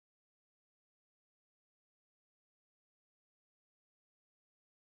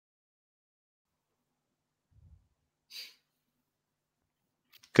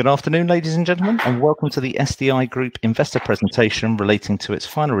Good afternoon, ladies and gentlemen, and welcome to the SDI Group investor presentation relating to its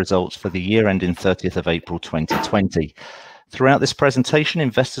final results for the year ending 30th of April 2020. Throughout this presentation,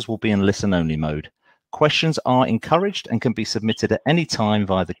 investors will be in listen-only mode. Questions are encouraged and can be submitted at any time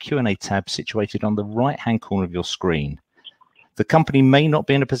via the Q&A tab situated on the right-hand corner of your screen. The company may not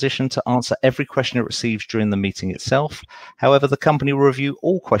be in a position to answer every question it receives during the meeting itself. However, the company will review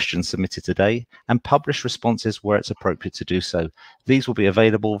all questions submitted today and publish responses where it's appropriate to do so. These will be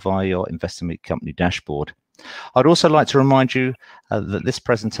available via your Investor Meet Company dashboard. I'd also like to remind you that this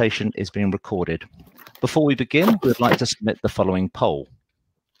presentation is being recorded. Before we begin, we'd like to submit the following poll.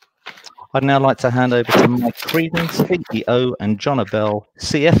 I'd now like to hand over to Mike Creedon, CEO, and John Abell,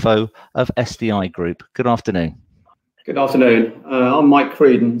 CFO of SDI Group. Good afternoon. Good afternoon. I'm Mike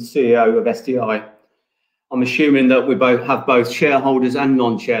Creedon, CEO of SDI. I'm assuming that we have both shareholders and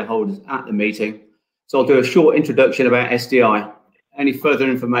non-shareholders at the meeting. So I'll do a short introduction about SDI. Any further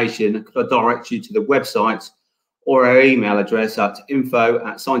information, could I direct you to the website or our email address at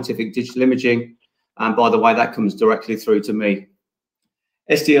info@Scientific Digital Imaging. And by the way, that comes directly through to me.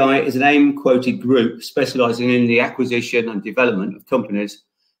 SDI is an AIM-quoted group specialising in the acquisition and development of companies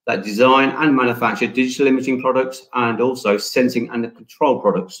that design and manufacture digital imaging products and also sensing and control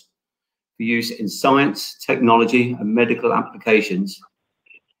products for use in science, technology and medical applications.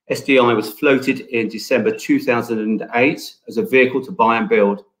 SDI was floated in December 2008 as a vehicle to buy and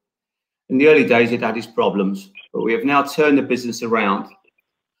build. In the early days, it had its problems, but we have now turned the business around.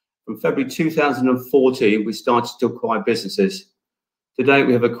 From February 2014, we started to acquire businesses. To date,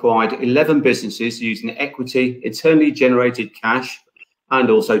 we have acquired 11 businesses using equity, internally generated cash, and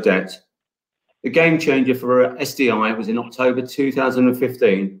also debt. The game changer for SDI was in October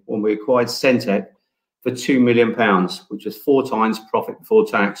 2015 when we acquired Centec for £2 million, which was 4 times profit before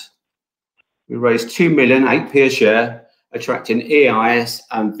tax. We raised 2 million, 8p a share, attracting EIS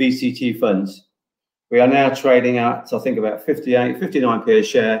and VCT funds. We are now trading at, I think, about 59p a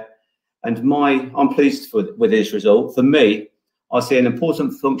share, and I'm pleased with this result. For me, I see an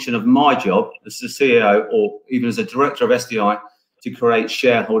important function of my job as the CEO or even as a director of SDI to create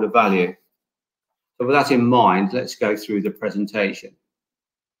shareholder value. So with that in mind, let's go through the presentation.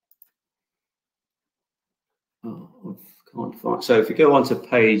 Oh, I can't find. So if you go on to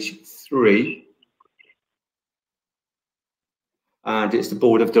page 3, and it's the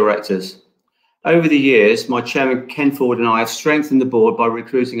board of directors. Over the years, my chairman Ken Ford and I have strengthened the board by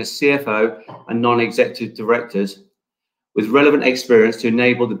recruiting a CFO and non-executive directors with relevant experience to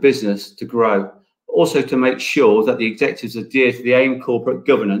enable the business to grow. Also to make sure that the executives adhere to the AIM corporate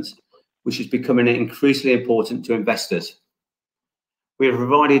governance, which is becoming increasingly important to investors. We have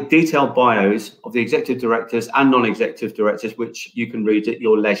provided detailed bios of the executive directors and non-executive directors, which you can read at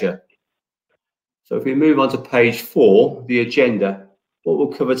your leisure. So if we move on to page 4, the agenda, what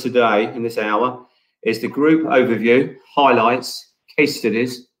we'll cover today in this hour is the group overview, highlights, case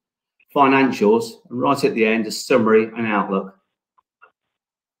studies, financials, and right at the end, a summary and outlook.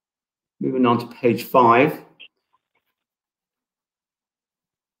 Moving on to page 5.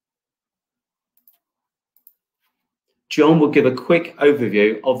 John will give a quick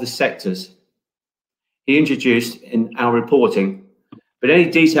overview of the sectors he introduced in our reporting, but any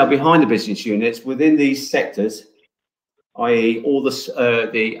detail behind the business units within these sectors, i.e. all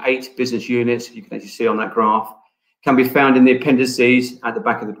the 8 business units you can actually see on that graph, can be found in the appendices at the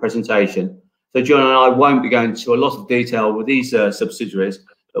back of the presentation. So John and I won't be going into a lot of detail with these subsidiaries,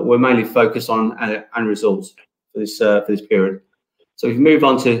 but we're mainly focused on and results for this period. So if we move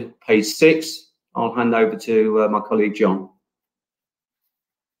on to page 6, I'll hand over to my colleague John.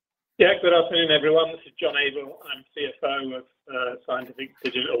 Yeah, good afternoon, everyone. This is John Abell. I'm CFO of Scientific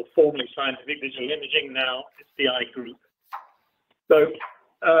Digital, formerly Scientific Digital Imaging, now SDI Group. So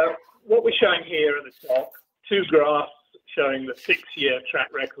what we're showing here at the top, 2 graphs showing the 6-year track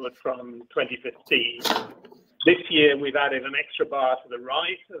record from 2015. This year, we've added an extra bar to the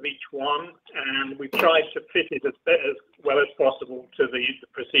right of each one, and we've tried to fit it as well as possible to the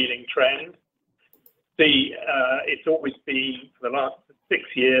preceding trend. It's always been, for the last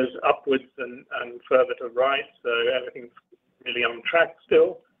 6 years, upwards and further to right, so everything's really on track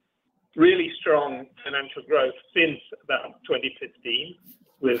still. Really strong financial growth since about 2015,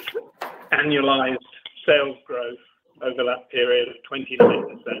 with annualized sales growth over that period of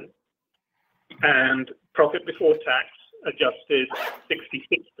 29%. And profit before tax adjusted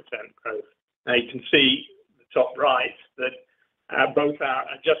 66% growth. Now you can see the top right that both our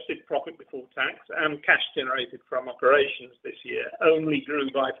adjusted profit before tax and cash generated from operations this year only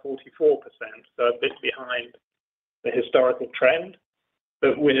grew by 44%, so a bit behind the historical trend.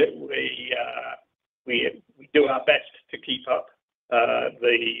 But we do our best to keep up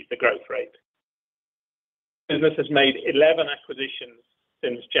the growth rate. Business has made 11 acquisitions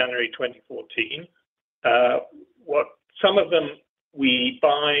since January 2014. Some of them we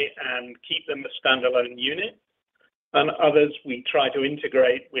buy and keep them as standalone units, and others we try to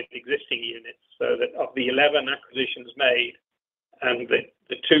integrate with existing units, so that of the 11 acquisitions made and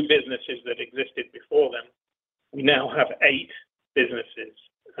the 2 businesses that existed before them, we now have 8 businesses.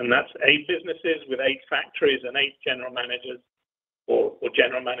 And that's 8 businesses with 8 factories and 8 general managers or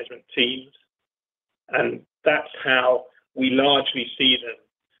general management teams. And that's how we largely see them.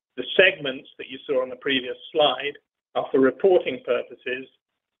 The segments that you saw on the previous slide are for reporting purposes,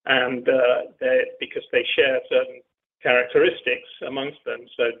 and because they share certain characteristics amongst them,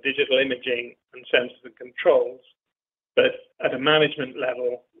 so digital imaging and sensors and controls. But at a management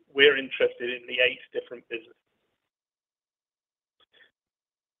level, we're interested in the 8 different businesses.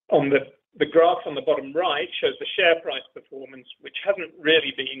 On the graph on the bottom right shows the share price performance, which hasn't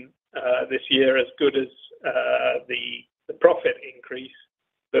really been this year as good as the profit increase,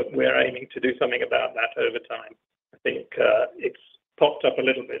 but we're aiming to do something about that over time. I think it's popped up a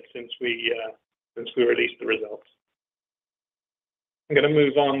little bit since we released the results. I'm going to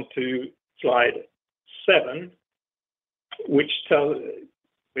move on to slide 7, which I'm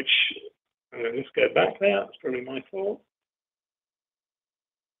going to just go back there. It's probably my fault.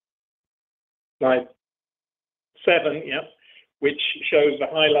 Slide 7, yeah, which shows the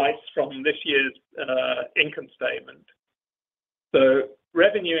highlights from this year's income statement. So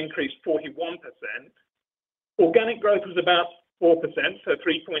revenue increased 41%. Organic growth was about 4%, so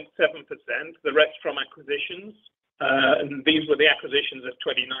 3.7%. The rest from acquisitions, and these were the acquisitions of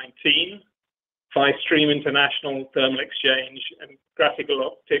 2019: Fi-Stream International, Thermal Exchange, and Graphical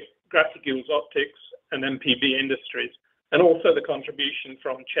Optics, and MPB Industries, and also the contribution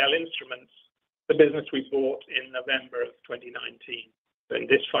from Chell Instruments, the business we bought in November of 2019, so in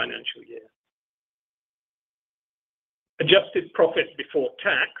this financial year. Adjusted profit before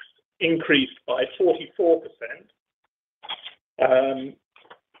tax increased by 44%.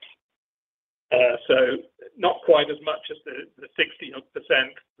 So not quite as much as the 60%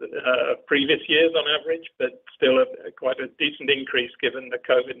 previous years on average, but still quite a decent increase given the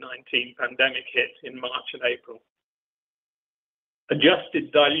COVID-19 pandemic hit in March and April.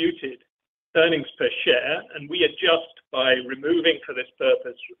 Adjusted diluted earnings per share, and we adjust by removing for this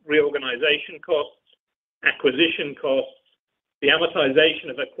purpose reorganization costs, acquisition costs, the amortization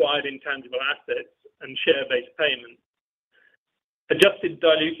of acquired intangible assets, and share-based payments. Adjusted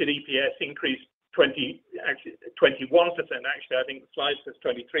diluted EPS increased 21%. Actually, I think the slide says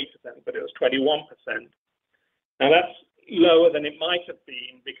 23%, but it was 21%. Now that's lower than it might have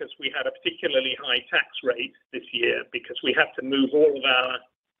been because we had a particularly high tax rate this year because we had to move all of our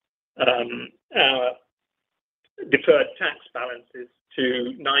deferred tax balances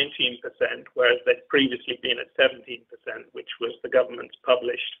to 19%, whereas they'd previously been at 17%, which was the government's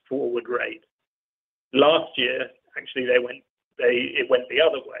published forward rate. Last year, actually, it went the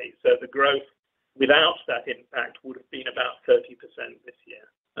other way. So the growth without that impact would have been about 30% this year.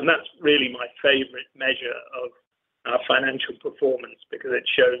 And that's really my favorite measure of our financial performance because it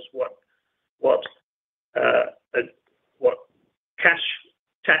shows what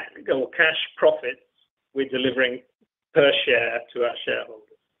cash profits we're delivering per share to our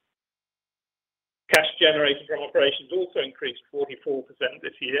shareholders. Cash generated from operations also increased 44%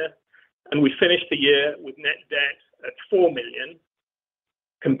 this year, and we finished the year with net debt at 4 million,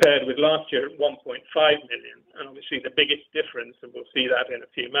 compared with last year at 1.5 million. And obviously the biggest difference, and we'll see that in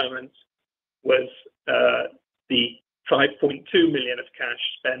a few moments, was the 5.2 million of cash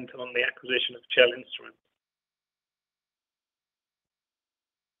spent on the acquisition of Chell Instruments.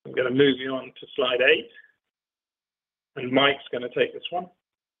 I'm going to move you on to slide 8, and Mike's going to take this one.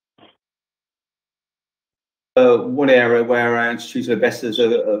 One area where our institutional investors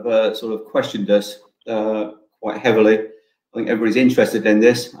have sort of questioned us quite heavily. I think everybody's interested in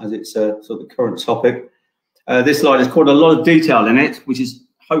this as it's sort of the current topic. This slide has quite a lot of detail in it, which is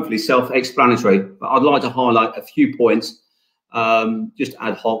hopefully self-explanatory, but I'd like to highlight a few points just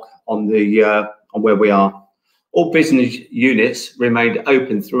ad hoc on where we are. All business units remained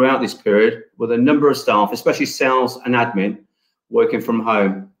open throughout this period, with a number of staff, especially sales and admin, working from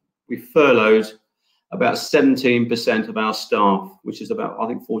home. We furloughed about 17% of our staff, which is about, I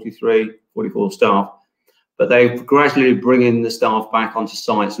think, 44 staff. But they're gradually bringing the staff back onto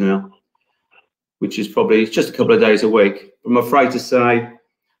sites now, which is probably just a couple of days a week. I'm afraid to say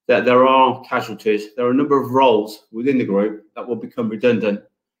that there are casualties. There are a number of roles within the group that will become redundant.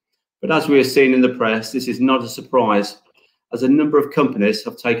 But as we have seen in the press, this is not a surprise, as a number of companies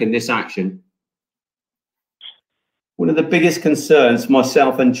have taken this action. One of the biggest concerns for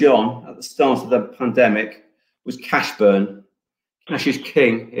myself and John at the start of the pandemic was cash burn. Cash is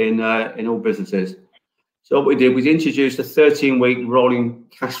king in all businesses. So what we did was introduce a 13-week rolling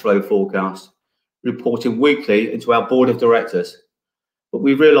cash flow forecast, reported weekly into our board of directors. But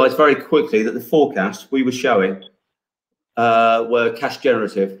we realised very quickly that the forecasts we were showing were cash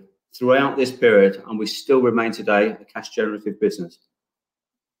generative throughout this period, and we still remain today a cash generative business.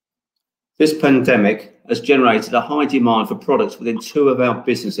 This pandemic has generated a high demand for products within two of our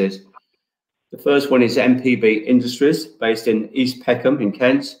businesses. The first one is MPB Industries, based in East Peckham in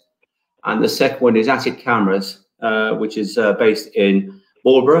Kent, and the second one is Attic Cameras, which is based in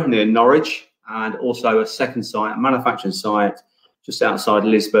Marlborough near Norwich, and also a second site, a manufacturing site just outside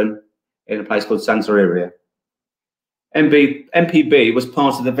Lisbon in a place called Santaria. MPB was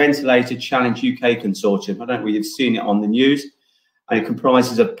part of the Ventilator Challenge UK consortium. I don't know if you've seen it on the news. And it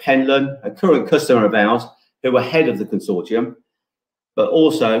comprises of Penland, a current customer of ours, who were head of the consortium, but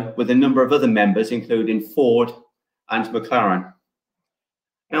also with a number of other members, including Ford and McLaren.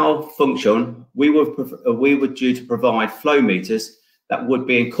 Our function, we were due to provide flow meters that would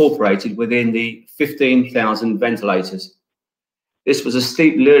be incorporated within the 15,000 ventilators. This was a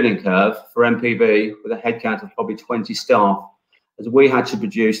steep learning curve for MPB with a headcount of probably 20 staff, as we had to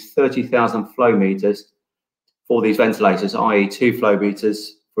produce 30,000 flow meters for these ventilators, i.e. 2 flow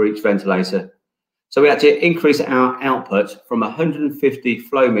meters for each ventilator. So we had to increase our output from 150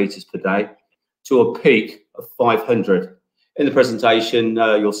 flow meters per day to a peak of 500. In the presentation,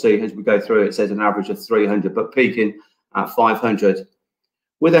 you'll see as we go through, it says an average of 300, but peaking at 500.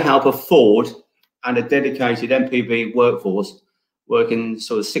 With the help of Ford and a dedicated MPB workforce, working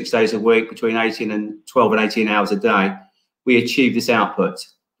sort of 6 days a week between 12 and 18 hours a day, we achieved this output,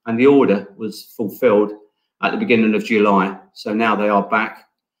 and the order was fulfilled at the beginning of July. So now they are back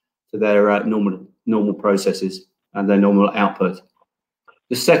to their normal processes and their normal output.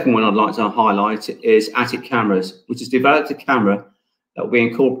 The second one I'd like to highlight is Attic Cameras, which has developed a camera that will be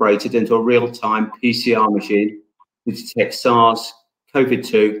incorporated into a real-time PCR machine which detects SARS,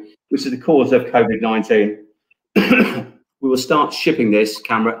 COVID-2, which is the cause of COVID-19. We will start shipping this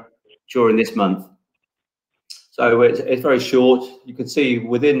camera during this month. So it's very short. You can see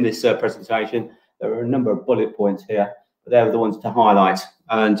within this presentation, there are a number of bullet points here, but they're the ones to highlight.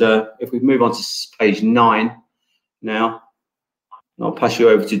 And if we move on to page 9 now, I'll pass you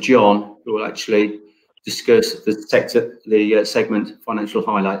over to John, who will actually discuss the segment financial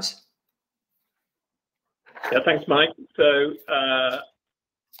highlights. Yeah, thanks, Mike. So,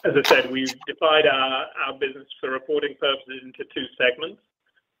 as I said, we've divided our business for reporting purposes into 2 segments.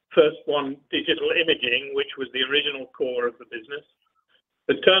 First one, digital imaging, which was the original core of the business.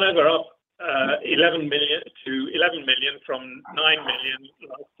 The turnover up 11 million to 11 million from 9 million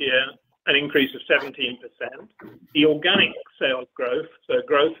last year, an increase of 17%. The organic sales growth, so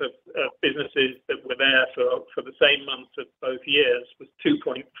growth of businesses that were there for the same months of both years, was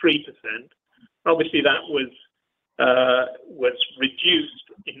 2.3%. Obviously, that was reduced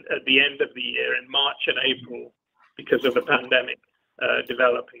at the end of the year in March and April because of the pandemic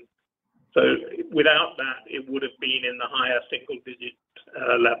developing. So without that, it would have been in the higher single-digit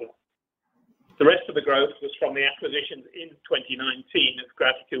level. The rest of the growth was from the acquisitions in 2019 of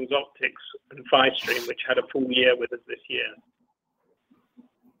Graticules Optics and FiStream, which had a full year with us this year.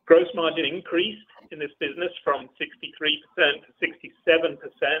 Gross margin increased in this business from 63% to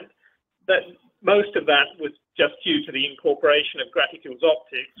 67%. That most of that was just due to the incorporation of Graticules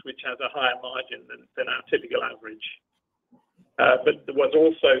Optics, which has a higher margin than our typical average. But there was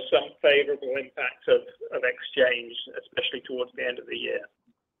also some favourable impact of exchange, especially towards the end of the year.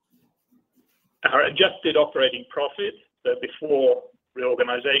 Our adjusted operating profit, so before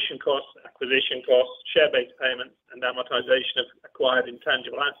reorganisation costs, acquisition costs, share-based payments, and amortisation of acquired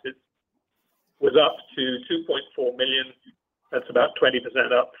intangible assets, was up to 2.4 million. That's about 20%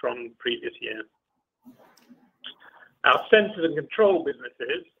 up from the previous year. Our sensors and control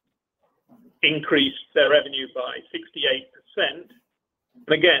businesses increased their revenue by 68%.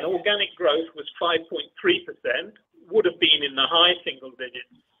 And again, organic growth was 5.3%, would have been in the high single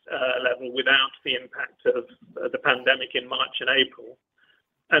digits level without the impact of the pandemic in March and April.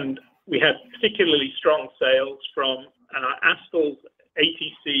 And we had particularly strong sales from Astel's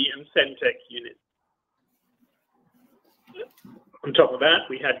ATC and Centec units. On top of that,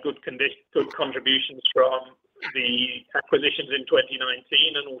 we had good contributions from the acquisitions in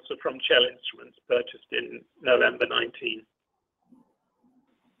 2019 and also from Shell Instruments purchased in November 19.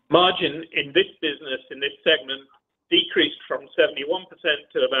 Margin in this business, in this segment, decreased from 71%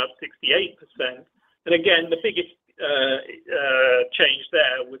 to about 68%. And again, the biggest change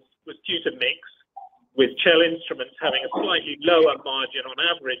there was due to mix, with Chell Instruments having a slightly lower margin on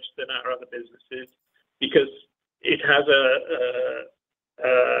average than our other businesses because it has a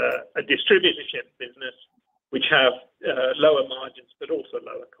distributorship business which have lower margins but also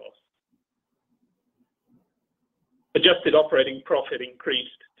lower costs. Adjusted operating profit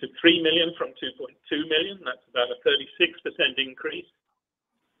increased to 3 million from 2.2 million. That's about a 36% increase.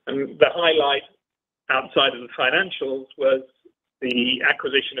 And the highlight outside of the financials was the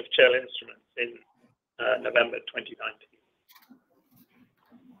acquisition of Chell Instruments in November 2019.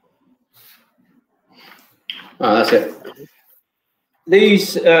 Oh, that's it.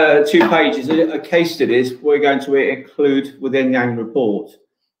 These 2 pages are case studies we're going to include within the annual report.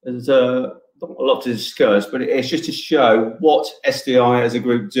 There's not a lot to discuss, but it's just to show what SDI as a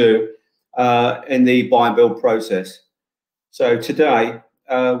group do in the buy and build process. So today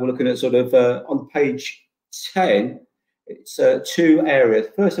we're looking at sort of on page 10, it's 2 areas.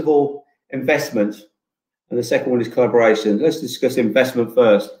 First of all, investment, and the second one is collaboration. Let's discuss investment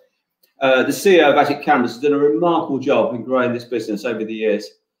first. The CEO of Atik Cameras has done a remarkable job in growing this business over the years,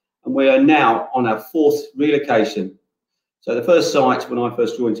 and we are now on our 4th relocation. So the first site, when I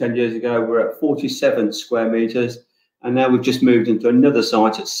first joined 10 years ago, we're at 47 square meters, and now we've just moved into another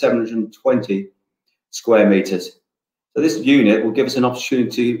site at 720 square meters. So this unit will give us an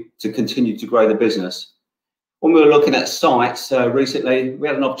opportunity to continue to grow the business. When we were looking at sites recently, we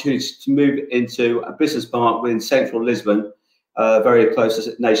had an opportunity to move into a business park within central Lisbon, very close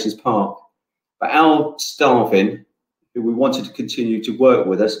to Nations Park. But our staffing, who we wanted to continue to work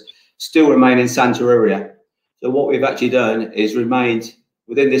with us, still remain in Santa Area. So what we've actually done is remained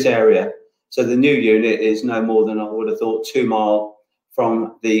within this area. So the new unit is no more than, I would have thought, 2 miles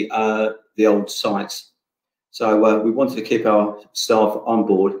from the old sites. So we wanted to keep our staff on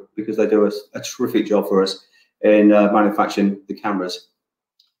board because they do a terrific job for us in manufacturing the cameras.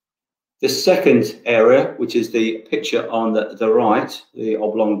 The second area, which is the picture on the right, the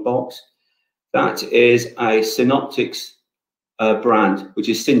oblong box, that is a Synoptics brand, which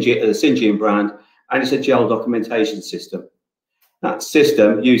is the Syngian brand, and it's a gel documentation system. That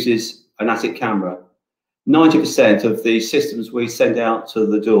system uses an Atik camera. 90% of the systems we send out to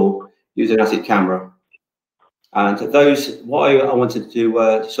the door use an Atik camera. And those, why I wanted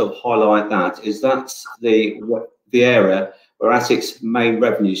to sort of highlight that is that's the area where Atik's main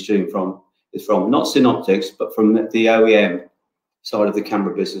revenue stream is from, not Synoptics, but from the OEM side of the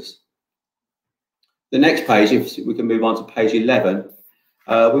camera business. The next page, if we can move on to page 11,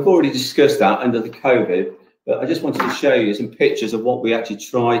 we've already discussed that under the COVID, but I just wanted to show you some pictures of what we actually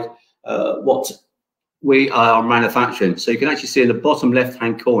tried, what we are manufacturing. So you can actually see in the bottom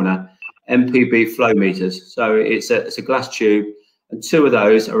left-hand corner, MPB flow meters. So it's a glass tube, and 2 of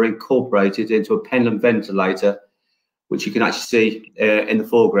those are incorporated into a pendulum ventilator, which you can actually see in the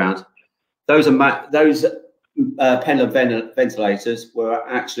foreground. Those pendulum ventilators were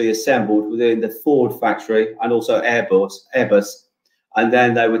actually assembled within the Ford factory and also Airbus, and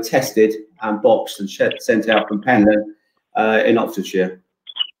then they were tested and boxed and sent out from Pendle in Oxfordshire.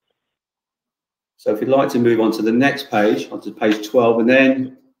 So if you'd like to move on to the next page, onto page 12, and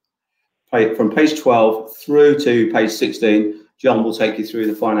then from page 12 through to page 16, John will take you through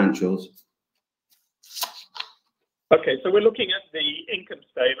the financials. Okay, so we're looking at the income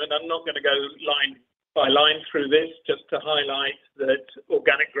statement. I'm not going to go line by line through this, just to highlight that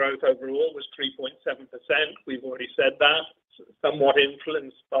organic growth overall was 3.7%. We've already said that, somewhat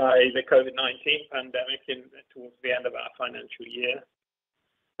influenced by the COVID-19 pandemic towards the end of our financial year.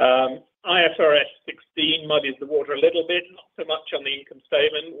 IFRS 16 muddies the water a little bit, not so much on the income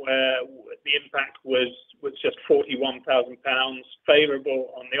statement, where the impact was just £41,000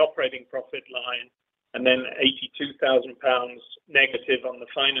 favourable on the operating profit line, and then £82,000 negative on the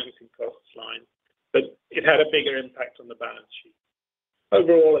financing costs line. But it had a bigger impact on the balance sheet.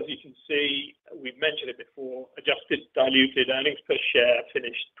 Overall, as you can see, we've mentioned it before, adjusted diluted earnings per share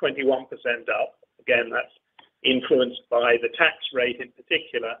finished 21% up. Again, that's influenced by the tax rate in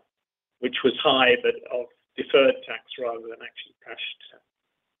particular, which was high, but of deferred tax rather than actually cash tax.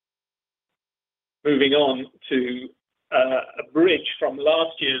 Moving on to a bridge from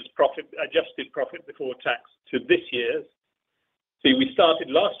last year's adjusted profit before tax to this year's. See, we started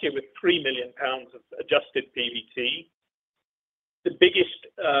last year with £3 million of adjusted PBT. The biggest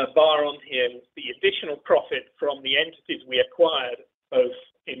bar on here was the additional profit from the entities we acquired both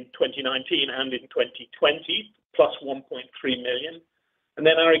in 2019 and in 2020, plus 1.3 million. And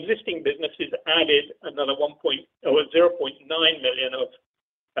then our existing businesses added another 0.9 million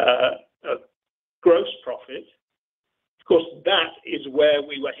of gross profit. Of course, that is where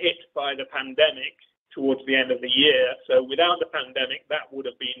we were hit by the pandemic towards the end of the year. So without the pandemic, that would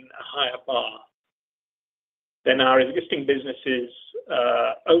have been a higher bar. Then our existing businesses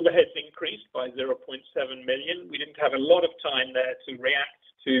overheads increased by 0.7 million. We didn't have a lot of time there to react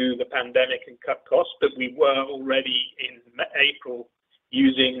to the pandemic and cut costs, but we were already in April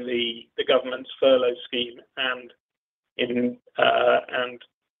using the government's furlough scheme and the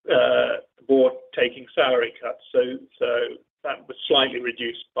board taking salary cuts. So that was slightly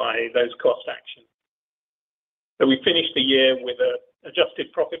reduced by those cost actions. So we finished the year with an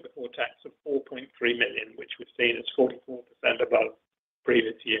adjusted profit before tax of 4.3 million, which was seen as 44% above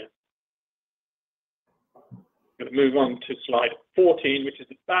previous year. I'm going to move on to slide 14, which is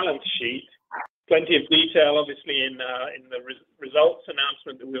the balance sheet. Plenty of detail, obviously, in the results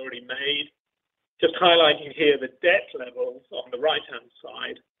announcement that we already made. Just highlighting here the debt levels on the right-hand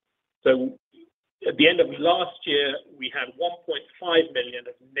side. So at the end of last year, we had 1.5 million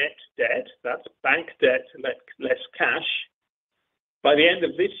of net debt. That's bank debt less cash. By the end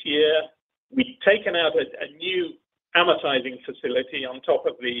of this year, we'd taken out a new amortizing facility on top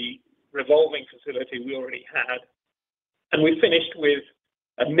of the revolving facility we already had. And we finished with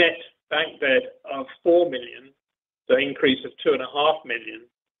a net bank debt of 4 million, so an increase of 2.5 million,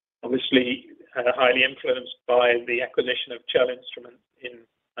 obviously highly influenced by the acquisition of Chell Instruments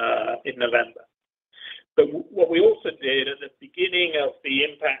in November. But what we also did at the beginning of the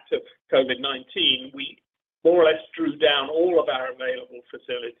impact of COVID-19, we more or less drew down all of our available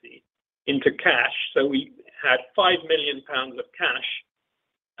facility into cash. So we had £5 million of cash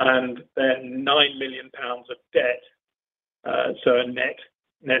and then £9 million of debt. So a net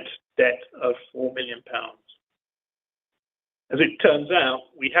debt of £4 million. As it turns out,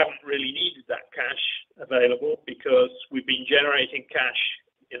 we haven't really needed that cash available because we've been generating cash,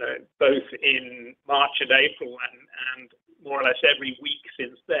 both in March and April and more or less every week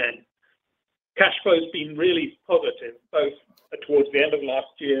since then. Cash flow's been really positive, both towards the end of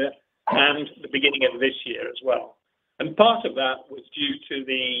last year and the beginning of this year as well. And part of that was due to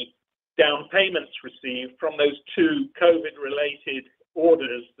the down payments received from those two COVID-related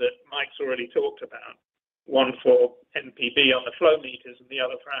orders that Mike's already talked about, one for NPB on the flow meters and the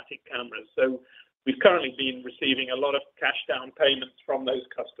other for attic cameras. So we've currently been receiving a lot of cash down payments from those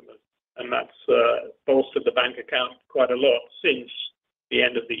customers, and that's bolstered the bank account quite a lot since the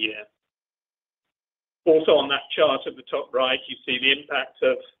end of the year. Also on that chart at the top right, you see the impact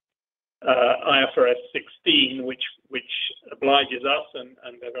of IFRS 16, which obliges us and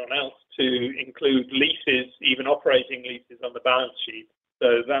everyone else to include leases, even operating leases, on the balance sheet.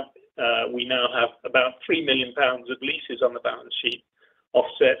 So that we now have about £3 million of leases on the balance sheet,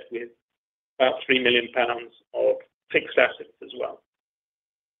 offset with about £3 million of fixed assets as well.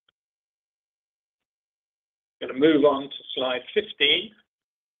 I'm going to move on to slide 15,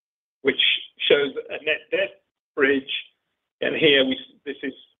 which shows a net debt bridge. And here this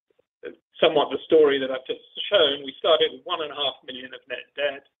is somewhat the story that I've just shown. We started with 1.5 million of net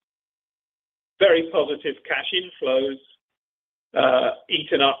debt, very positive cash inflows,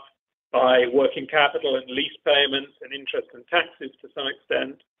 eaten up by working capital and lease payments and interest and taxes to some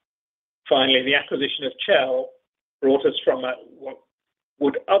extent. Finally, the acquisition of Chell brought us from what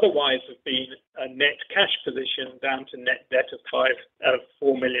would otherwise have been a net cash position down to net debt of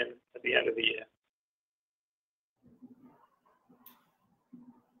 4 million at the end of the year.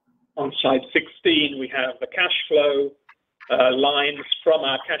 On slide 16, we have the cash flow lines from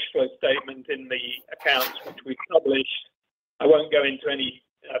our cash flow statement in the accounts which we published. I won't go into any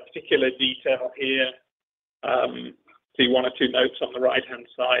particular detail here. See one or two notes on the right-hand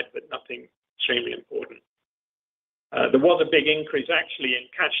side, but nothing extremely important. There was a big increase actually in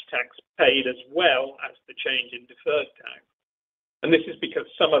cash tax paid as well as the change in deferred tax. And this is because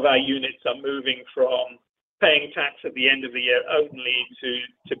some of our units are moving from paying tax at the end of the year only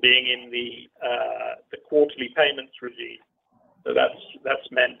to being in the quarterly payments regime. So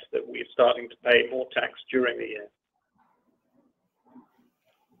that's meant that we're starting to pay more tax during the year.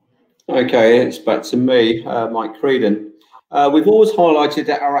 Okay, it's back to me, Mike Creedon. We've always highlighted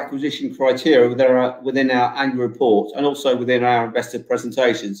that our acquisition criteria within our annual report and also within our investor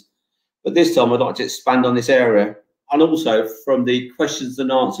presentations. But this time I'd like to expand on this area, and also from the questions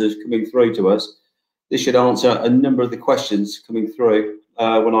and answers coming through to us. This should answer a number of the questions coming through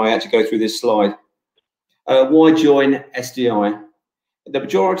when I actually go through this slide. Why join SDI? The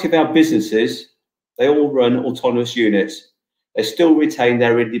majority of our businesses, they all run autonomous units. They still retain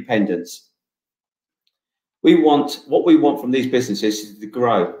their independence. What we want from these businesses is to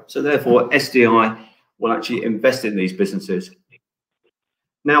grow. So therefore, SDI will actually invest in these businesses.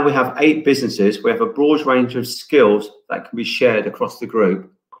 Now we have 8 businesses. We have a broad range of skills that can be shared across the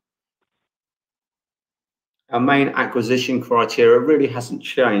group. Our main acquisition criteria really hasn't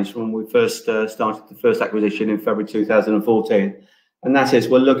changed from when we first started the first acquisition in February 2014. And that is,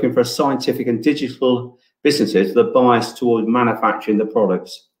 we're looking for scientific and digital businesses that are biased towards manufacturing the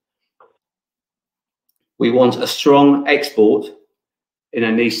products. We want a strong export in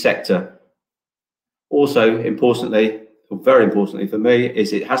a niche sector. Also, importantly, or very importantly for me,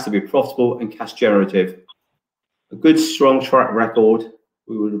 is it has to be profitable and cash generative. A good, strong track record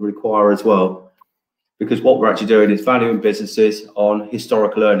we would require as well, because what we're actually doing is valuing businesses on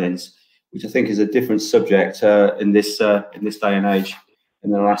historical earnings, which I think is a different subject in this day and age,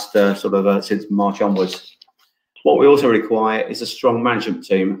 in the last since March onwards. What we also require is a strong management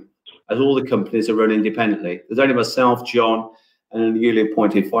team, as all the companies are run independently. There's only myself, John, and a newly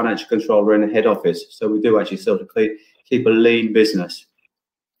appointed financial controller in the head office. So we do actually sort of keep a lean business.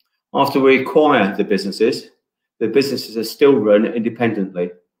 After we acquire the businesses are still run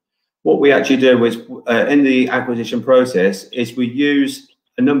independently. What we actually do is, in the acquisition process, is we use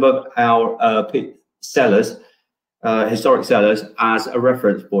a number of our sellers, historic sellers, as a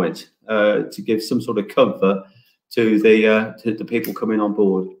reference point to give some sort of comfort to the people coming on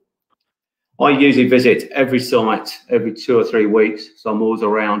board. I usually visit every site every 2 or 3 weeks, so I'm always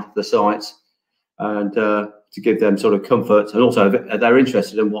around the sites, and to give them sort of comfort, and also they're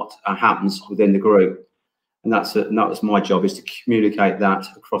interested in what happens within the group, and that's my job, is to communicate that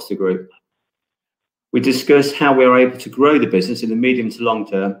across the group. We discuss how we are able to grow the business in the medium to long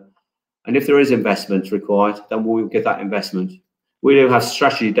term, and if there is investment required, then we'll give that investment. We do have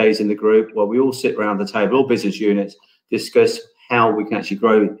strategy days in the group where we all sit around the table, all business units, discuss how we can actually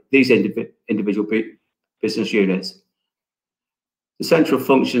grow these individual business units. The central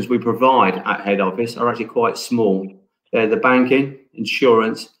functions we provide at head office are actually quite small. They're the banking,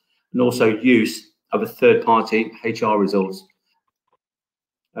 insurance, and also use of a third-party HR resource.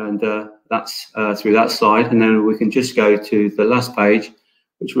 And that's through that slide. And then we can just go to the last page,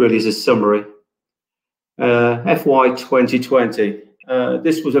 which really is a summary. FY 2020.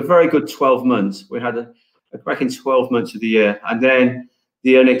 This was a very good 12 months. We had a cracking 12 months of the year, and then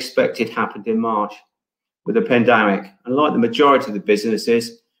the unexpected happened in March with the pandemic. And like the majority of the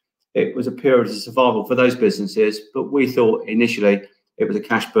businesses, it was a period of survival for those businesses, but we thought initially it was a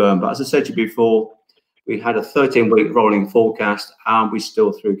cash burn. But as I said to you before, we had a 13-week rolling forecast, and we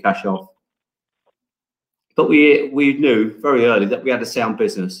still threw cash off. But we knew very early that we had a sound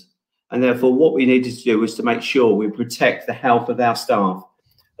business, and therefore what we needed to do was to make sure we protect the health of our staff,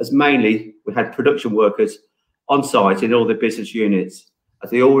 as mainly we had production workers on site in all the business units,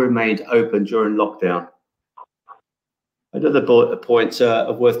 as they all remained open during lockdown. Another point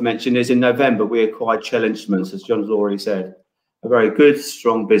of worth mentioning is in November we acquired Chell Instruments, as John's already said. A very good,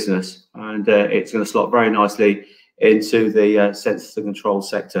 strong business, and it's going to slot very nicely into the sensors and control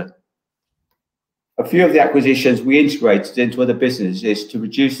sector. A few of the acquisitions we integrated into other businesses to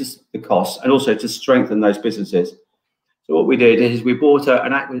reduce the costs and also to strengthen those businesses. So what we did is we bought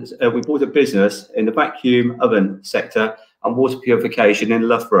a business in the vacuum oven sector and water purification in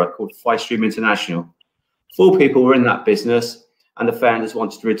Loughborough called Flystream International. 4 people were in that business, and the founders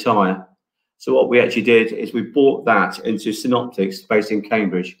wanted to retire. So what we actually did is we bought that into Synoptics, based in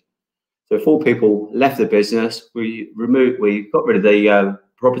Cambridge. So 4 people left the business. We got rid of the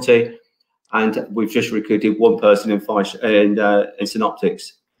property, and we've just recruited 1 person in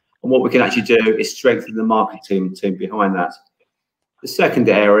Synoptics. And what we can actually do is strengthen the marketing team behind that. The second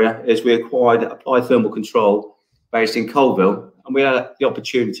area is we acquired Applied Thermal Control based in Colville, and we had the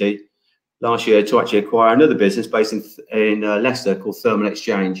opportunity last year to actually acquire another business based in Leicester called Thermal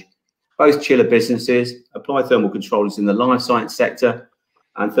Exchange. Both chiller businesses. Applied Thermal Control is in the life science sector,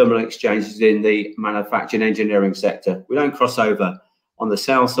 and Thermal Exchange is in the manufacturing engineering sector. We don't cross over on the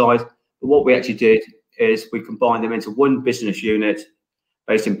sales side, but what we actually did is we combined them into 1 business unit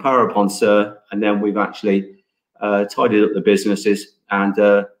based in Para-upon-Sur, and then we've actually tidied up the businesses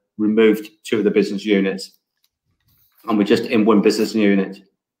and removed 2 of the business units, and we're just in 1 business unit.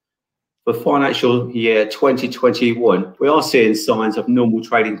 For financial year 2021, we are seeing signs of normal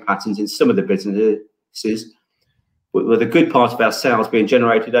trading patterns in some of the businesses, with a good part of our sales being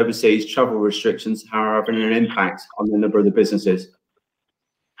generated overseas. Travel restrictions are having an impact on the number of the businesses.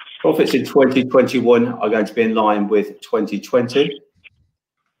 Profits in 2021 are going to be in line with 2020.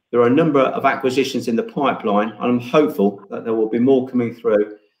 There are a number of acquisitions in the pipeline, and I'm hopeful that there will be more coming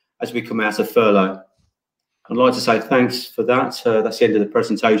through as we come out of furlough. I'd like to say thanks for that. That's the end of the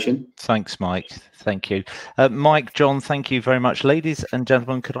presentation. Thanks, Mike. Thank you. Mike, John, thank you very much. Ladies and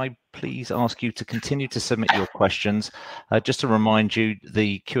gentlemen, could I please ask you to continue to submit your questions. Just to remind you,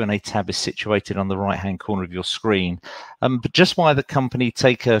 the Q&A tab is situated on the right-hand corner of your screen. But just while the company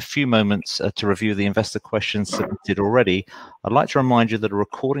take a few moments to review the investor questions submitted already, I'd like to remind you that a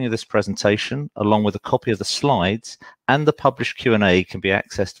recording of this presentation, along with a copy of the slides and the published Q&A, can be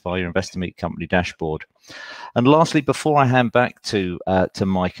accessed via your Investor Meet Company dashboard. And lastly, before I hand back to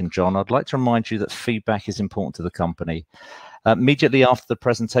Mike and John, I'd like to remind you that feedback is important to the company. Immediately after the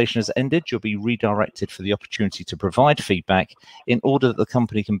presentation has ended, you'll be redirected for the opportunity to provide feedback in order that the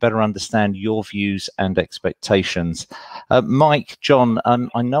company can better understand your views and expectations. Mike, John,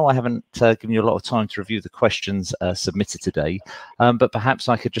 I know I haven't given you a lot of time to review the questions submitted today, but perhaps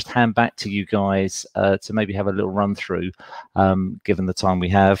I could just hand back to you guys to maybe have a little run through, given the time we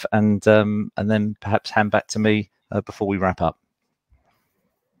have, and then perhaps hand back to me before we wrap up.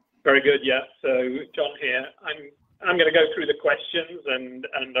 Very good. Yeah. So John here. I'm going to go through the questions and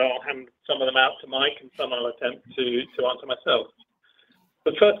I'll hand some of them out to Mike and some I'll attempt to answer myself.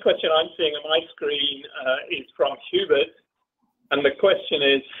 The first question I'm seeing on my screen is from Hubert, and the question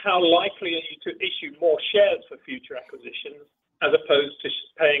is, how likely are you to issue more shares for future acquisitions as opposed to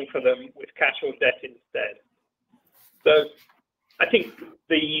paying for them with cash or debt instead? So I think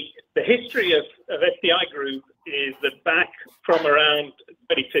the history of SDI Group is that back from around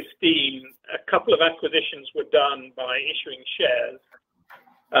 2015, a couple of acquisitions were done by issuing shares.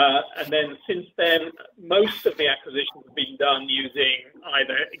 And then since then, most of the acquisitions have been done using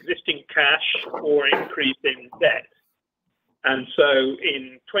either existing cash or increasing debt. And so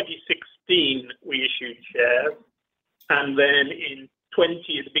in 2016, we issued shares. And then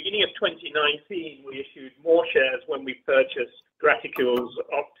at the beginning of 2019, we issued more shares when we purchased Graticules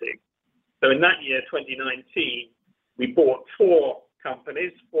Optics. So in that year, 2019, we bought 4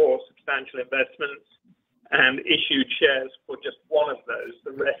 companies, 4 substantial investments, and issued shares for just one of those.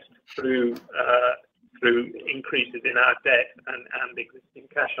 The rest through increases in our debt and existing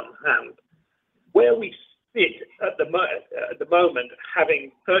cash on hand. Where we sit at the moment,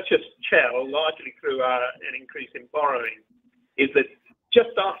 having purchased Shell largely through an increase in borrowing, is that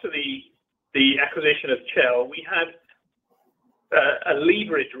just after the acquisition of Shell, we had a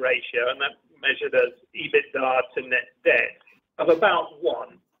leverage ratio, and that measured as EBITDA to net debt, of about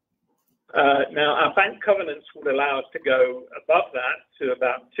 1. Now, our bank covenants would allow us to go above that to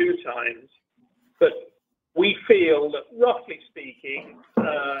about 2 times, but we feel that, roughly speaking,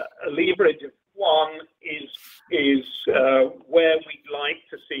 a leverage of 1 is where we'd like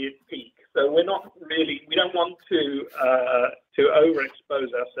to see it peak. So we don't want to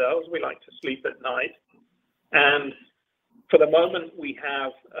overexpose ourselves. We like to sleep at night, and for the moment, we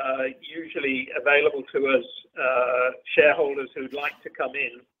have usually available to us shareholders who'd like to come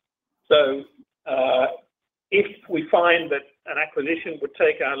in. So if we find that an acquisition would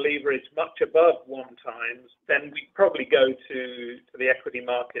take our leverage much above 1 times, then we'd probably go to the equity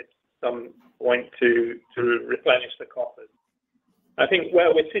market at some point to replenish the coffers. I think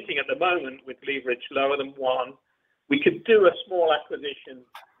where we're sitting at the moment with leverage lower than 1, we could do a small acquisition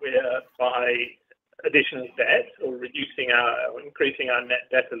by additional debt or increasing our net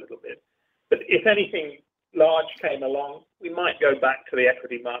debt a little bit. But if anything large came along, we might go back to the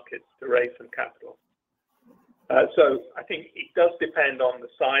equity markets to raise some capital. So I think it does depend on the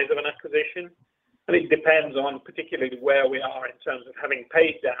size of an acquisition, and it depends on particularly where we are in terms of having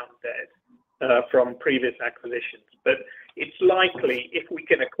paid down debt from previous acquisitions. But it's likely, if we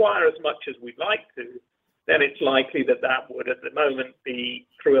can acquire as much as we'd like to, then it's likely that would at the moment be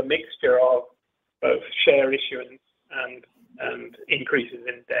through a mixture of both share issuance and increases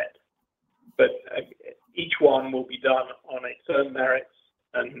in debt. But each one will be done on its own merits,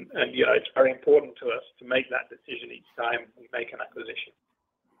 and it's very important to us to make that decision each time we make an acquisition.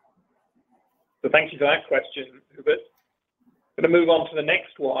 So thank you for that question, Hubert. I'm going to move on to the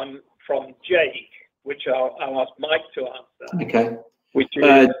next one from Jake, which I'll ask Mike to answer. Okay. Which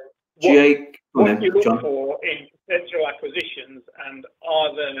is, Jake, what do you look for in potential acquisitions, and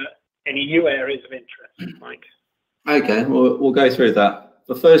are there any new areas of interest, Mike? Okay, we'll go through that.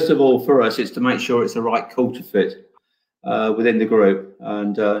 But first of all, for us, it's to make sure it's the right culture fit within the group.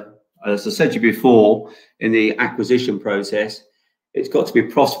 And as I said to you before, in the acquisition process, it's got to be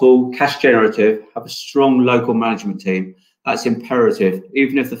profitable, cash generative, have a strong local management team. That's imperative.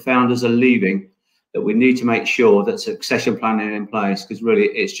 Even if the founders are leaving, that we need to make sure that succession planning in place, because really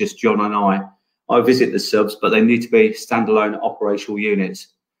it's just John and I. I visit the subs, but they need to be standalone operational units.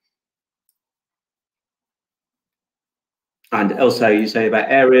 And also, you say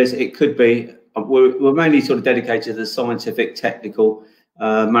about areas, it could be, we're mainly sort of dedicated to the scientific, technical,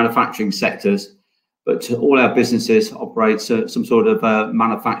 manufacturing sectors. but all our businesses operate some sort of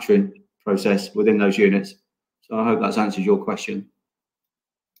manufacturing process within those units. So I hope that's answered your question.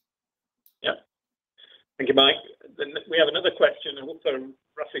 Yeah, thank you, Mike. Then we have another question, also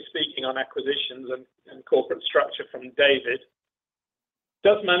roughly speaking, on acquisitions and corporate structure from David.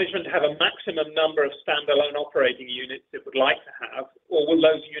 Does management have a maximum number of standalone operating units it would like to have, or will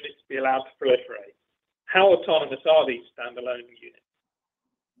those units be allowed to proliferate? How autonomous are these standalone units?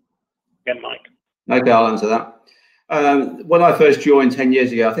 Again, Mike. Okay, I'll answer that. When I first joined 10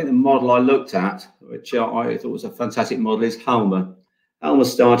 years ago, I think the model I looked at, which I thought was a fantastic model, is Halma. Halma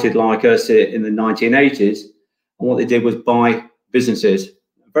started like us in the 1980s, and what they did was buy businesses.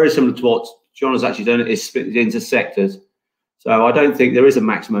 Very similar to what John has actually done, is split it into sectors. So I don't think there is a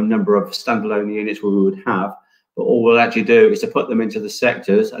maximum number of standalone units we would have, but all we'll actually do is to put them into the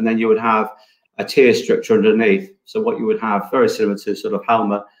sectors, and then you would have a tier structure underneath. So what you would have, very similar to sort of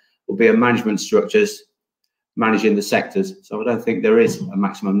Halma, will be a management structures managing the sectors. So I don't think there is a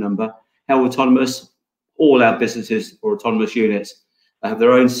maximum number. How autonomous? All our businesses are autonomous units. They have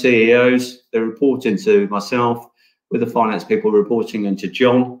their own CEOs. They report into myself, with the finance people reporting into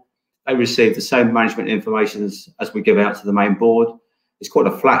John. They receive the same management information as we give out to the main board. It's quite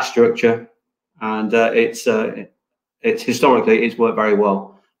a flat structure, and it's historically it's worked very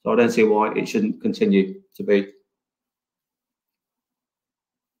well. So I don't see why it shouldn't continue to be.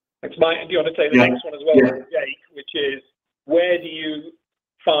 Thanks, Mike. And do you want to say the next one as well, Jake, which is where do you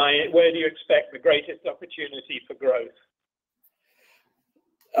expect the greatest opportunity for growth?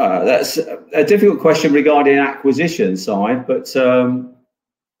 That's a difficult question regarding acquisition side, but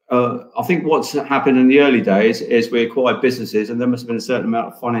I think what's happened in the early days is we acquired businesses, and there must have been a certain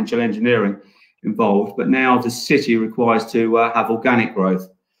amount of financial engineering involved. But now the city requires to have organic growth.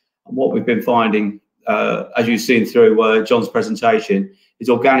 And what we've been finding, as you've seen through John's presentation, is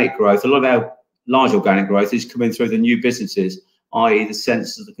organic growth. A lot of our large organic growth is coming through the new businesses, i.e. the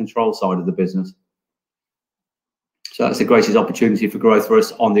sensors, the control side of the business. So that's the greatest opportunity for growth for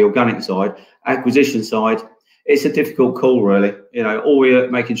us on the organic side. Acquisition side, it's a difficult call, really. You know, all we're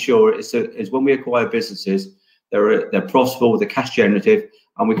making sure is when we acquire businesses, they're profitable, they're cash generative,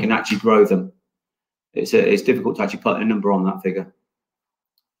 and we can actually grow them. It's difficult to actually put a number on that figure.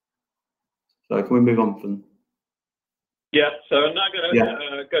 So can we move on from? Yeah. So I'm now going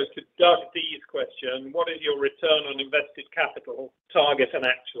to go to Doug D's question. What is your return on invested capital target and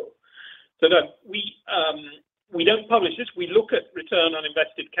actual? So Doug, we don't publish this. We look at return on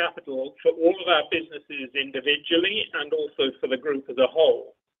invested capital for all of our businesses individually and also for the group as a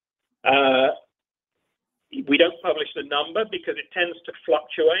whole. We don't publish the number because it tends to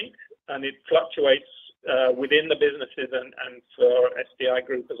fluctuate, and it fluctuates within the businesses and for SDI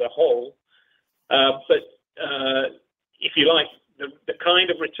Group as a whole. But if you like, the kind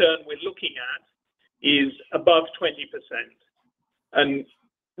of return we're looking at is above 20%. And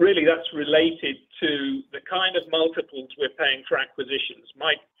really, that's related to the kind of multiples we're paying for acquisitions.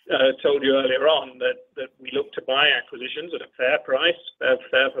 Mike told you earlier on that we look to buy acquisitions at a fair price,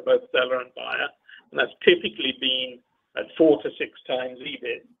 fair for both seller and buyer, and that's typically been at 4 to 6 times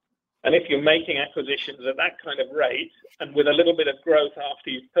EBIT. And if you're making acquisitions at that kind of rate, and with a little bit of growth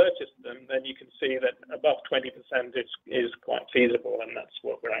after you've purchased them, then you can see that above 20% is quite feasible, and that's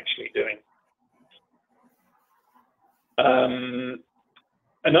what we're actually doing.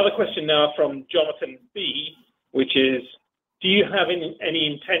 Another question now from Jonathan B, which is, do you have any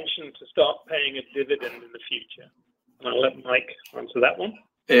intention to start paying a dividend in the future? And I'll let Mike answer that one.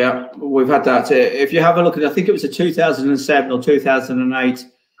 Yeah, we've had that. If you have a look at, I think it was a 2007 or 2008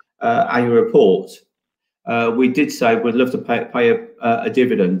 annual report, we did say we'd love to pay a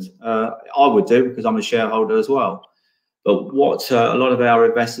dividend. I would do, because I'm a shareholder as well. But what a lot of our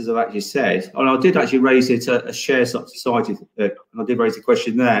investors have actually said, and I did actually raise it at a share society, and I did raise the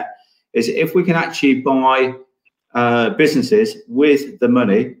question there, is if we can actually buy businesses with the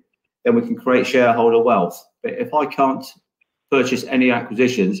money, then we can create shareholder wealth. But if I can't purchase any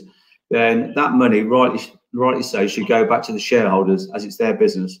acquisitions, then that money, rightly so, should go back to the shareholders as it's their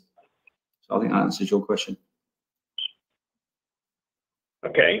business. So I think that answers your question.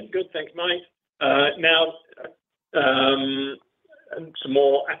 Okay, good. Thanks, Mike. Now, and some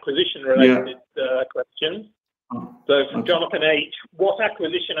more acquisition-related questions. So from Jonathan H, what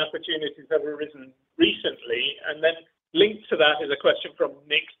acquisition opportunities have arisen recently? And then linked to that is a question from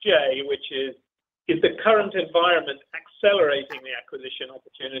Nick J, which is the current environment accelerating the acquisition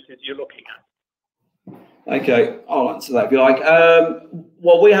opportunities you're looking at? Okay, I'll answer that if you like.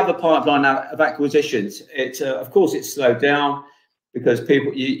 Well, we have a pipeline of acquisitions. Of course, it's slowed down because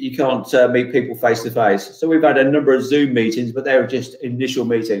you can't meet people face to face. So we've had a number of Zoom meetings, but they were just initial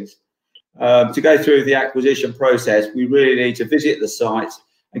meetings. To go through the acquisition process, we really need to visit the site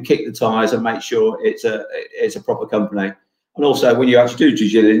and kick the tires and make sure it's a proper company. And also, when you actually do due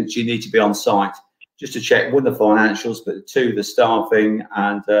diligence, you need to be on site just to check one, the financials, but two, the staffing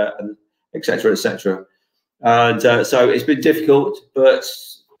and et cetera, et cetera. And so it's been difficult, but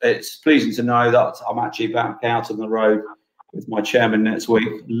it's pleasing to know that I'm actually back out on the road with my chairman next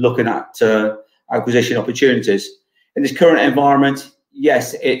week, looking at acquisition opportunities. In this current environment,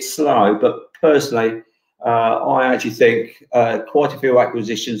 yes, it's slow, but personally, I actually think quite a few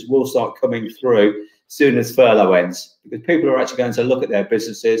acquisitions will start coming through soon as furlough ends, because people are actually going to look at their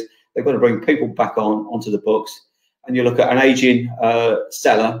businesses. They've got to bring people back onto the books, and you look at an aging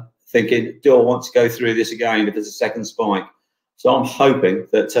seller thinking, do I want to go through this again if there's a second spike? So I'm hoping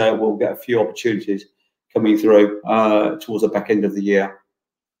that we'll get a few opportunities coming through towards the back end of the year.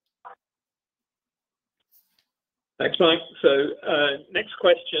 Thanks, Mike. So next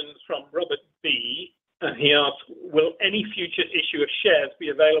question from Robert B. And he asks, will any future issue of shares be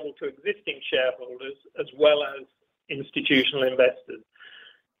available to existing shareholders as well as institutional investors?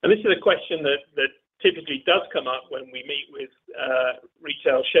 And this is a question that typically does come up when we meet with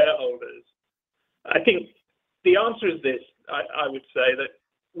retail shareholders. I think the answer is this. I would say that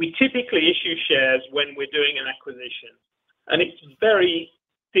we typically issue shares when we're doing an acquisition, and it's very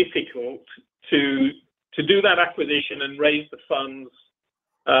difficult to do that acquisition and raise the funds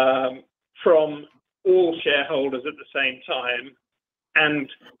from all shareholders at the same time and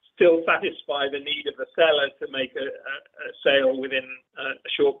still satisfy the need of the seller to make a sale within a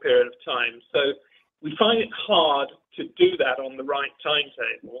short period of time. So we find it hard to do that on the right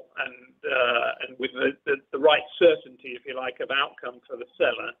timetable and with the right certainty, if you like, of outcome for the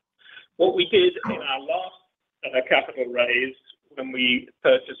seller. What we did in our last capital raise, when we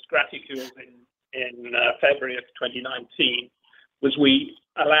purchased Graticules in February of 2019, was we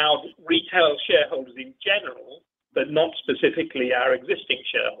allowed retail shareholders in general, but not specifically our existing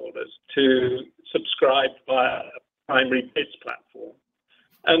shareholders, to subscribe via a primary bids platform.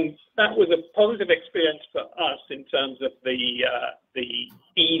 And that was a positive experience for us in terms of the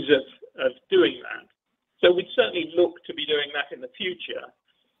ease of doing that. So we'd certainly look to be doing that in the future,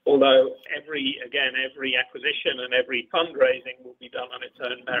 although every acquisition and every fundraising will be done on its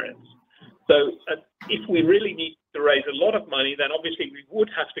own merits. So if we really need to raise a lot of money, then obviously we would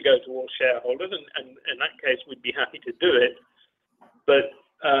have to go to all shareholders, and in that case, we'd be happy to do it. But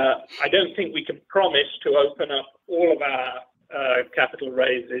I don't think we can promise to open up all of our capital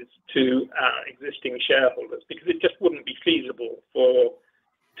raises to our existing shareholders, because it just wouldn't be feasible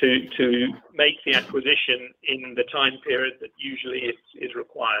to make the acquisition in the time period that usually is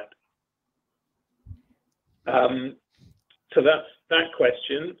required. So that's that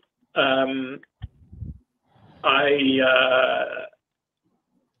question.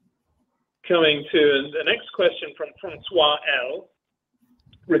 Coming to the next question from Francois L.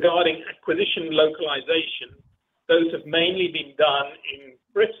 regarding acquisition localization. Those have mainly been done in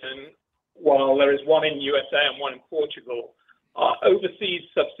Britain, while there is one in USA and one in Portugal. Are overseas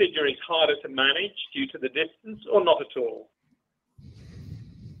subsidiaries harder to manage due to the distance, or not at all?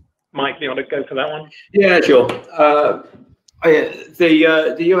 Mike, do you want to go for that one? Yeah, sure.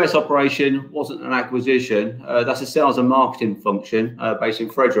 The US operation wasn't an acquisition. That's a sales and marketing function based in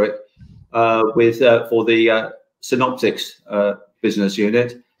Frederick for the Synoptics business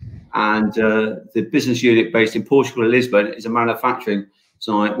unit. And the business unit based in Portugal and Lisbon is a manufacturing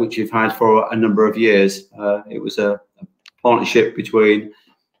site which we've had for a number of years. It was a partnership between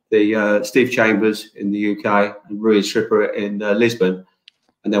the Steve Chambers in the UK and Rui Stripper in Lisbon.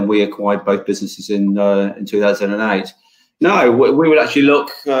 And then we acquired both businesses in 2008. No, we would actually look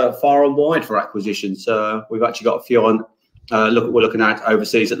far and wide for acquisitions. We've actually got a few on. We're looking at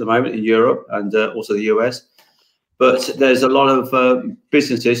overseas at the moment in Europe and also the US. But there's a lot of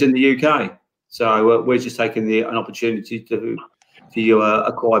businesses in the UK. So we're just taking an opportunity to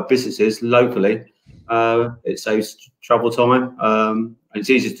acquire businesses locally. It saves travel time. And it's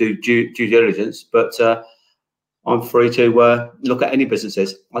easy to do due diligence. But I'm free to look at any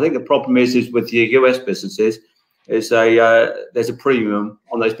businesses. I think the problem is with the US businesses, there's a premium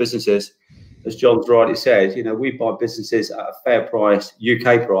on those businesses. As John's rightly said, we buy businesses at a fair price,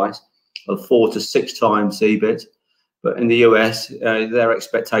 UK price, of 4 to 6 times EBIT. But in the US, their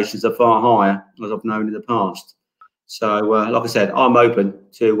expectations are far higher, as I've known in the past. So, like I said, I'm open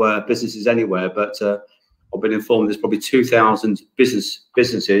to businesses anywhere, but I've been informed there's probably 2,000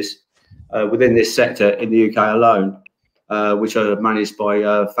 businesses within this sector in the UK alone, which are managed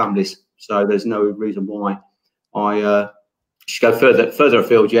by families. So there's no reason why I should go further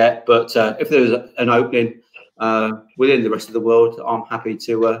afield yet. But if there's an opening within the rest of the world, I'm happy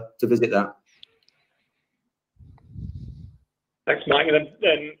to visit that. Thanks, Mike. And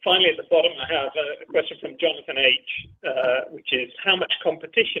then finally at the bottom, I have a question from Jonathan H, which is, how much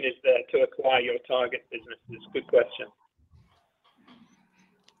competition is there to acquire your target businesses? Good question.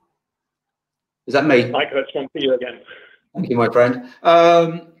 Is that me? Mike, that's one for you again. Thank you, my friend.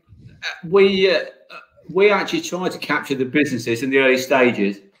 We actually try to capture the businesses in the early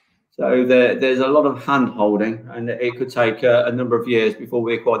stages. So there's a lot of hand holding, and it could take a number of years before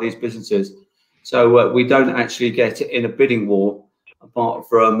we acquire these businesses. So we don't actually get in a bidding war, apart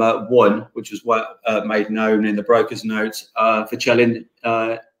from one, which was made known in the broker's note for Chell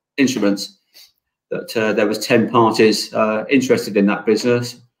Instruments, that there was 10 parties interested in that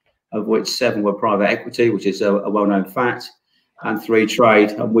business, of which 7 were private equity, which is a well-known fact, and 3 trade,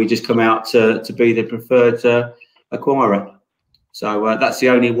 and we just come out to be the preferred acquirer. So that's the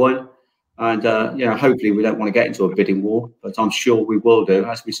only one. And you know, hopefully we don't want to get into a bidding war, but I'm sure we will do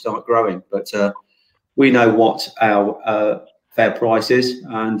as we start growing. But we know what our fair price is,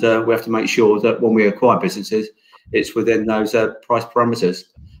 and we have to make sure that when we acquire businesses, it's within those price parameters.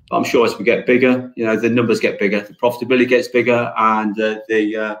 But I'm sure as we get bigger, you know, the numbers get bigger, the profitability gets bigger, and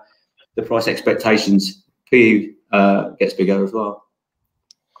the price expectations, PE, gets bigger as well.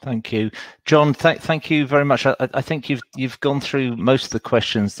 Thank you, John. Thank you very much. I think you've gone through most of the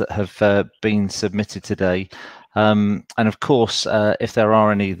questions that have been submitted today, and of course, if there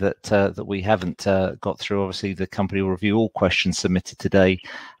are any that we haven't got through, obviously the company will review all questions submitted today,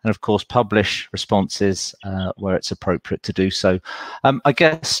 and of course publish responses where it's appropriate to do so. I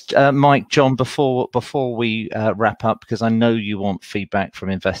guess, Mike, John, before we wrap up, because I know you want feedback from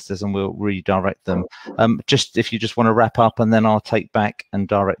investors, and we'll redirect them. Just if you just want to wrap up, and then I'll take back and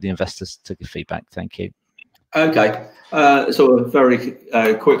direct the investors to give feedback. Thank you. Okay, sort of very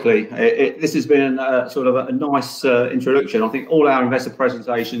quickly, this has been sort of a nice introduction. I think all our investor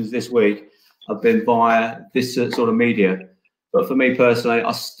presentations this week have been via this sort of media. But for me personally,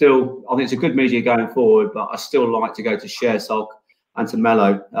 I think it's a good media going forward, but I still like to go to ShareSoc and to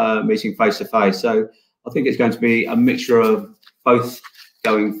Mello meeting face to face. So I think it's going to be a mixture of both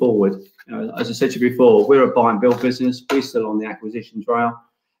going forward. You know, as I said to you before, we're a buy and build business. We're still on the acquisition trail.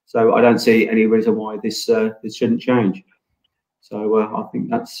 So I don't see any reason why this shouldn't change. So I think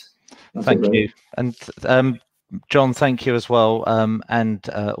that's thank you. And John, thank you as well, and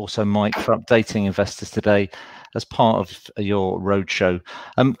also Mike, for updating investors today as part of your roadshow.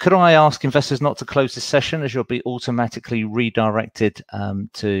 Could I ask investors not to close this session, as you'll be automatically redirected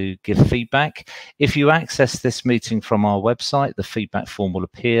to give feedback. If you access this meeting from our website, the feedback form will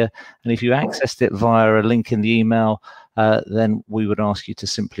appear, and if you accessed it via a link in the email, then we would ask you to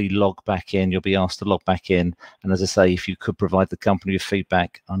simply log back in. You'll be asked to log back in, and as I say, if you could provide the company with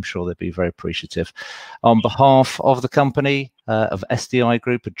feedback, I'm sure they'd be very appreciative. On behalf of the company, of SDI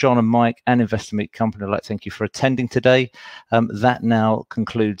Group, of John and Mike, and Investor Meet Company, I'd like to thank you for attending today. That now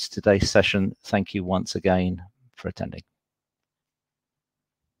concludes today's session. Thank you once again for attending.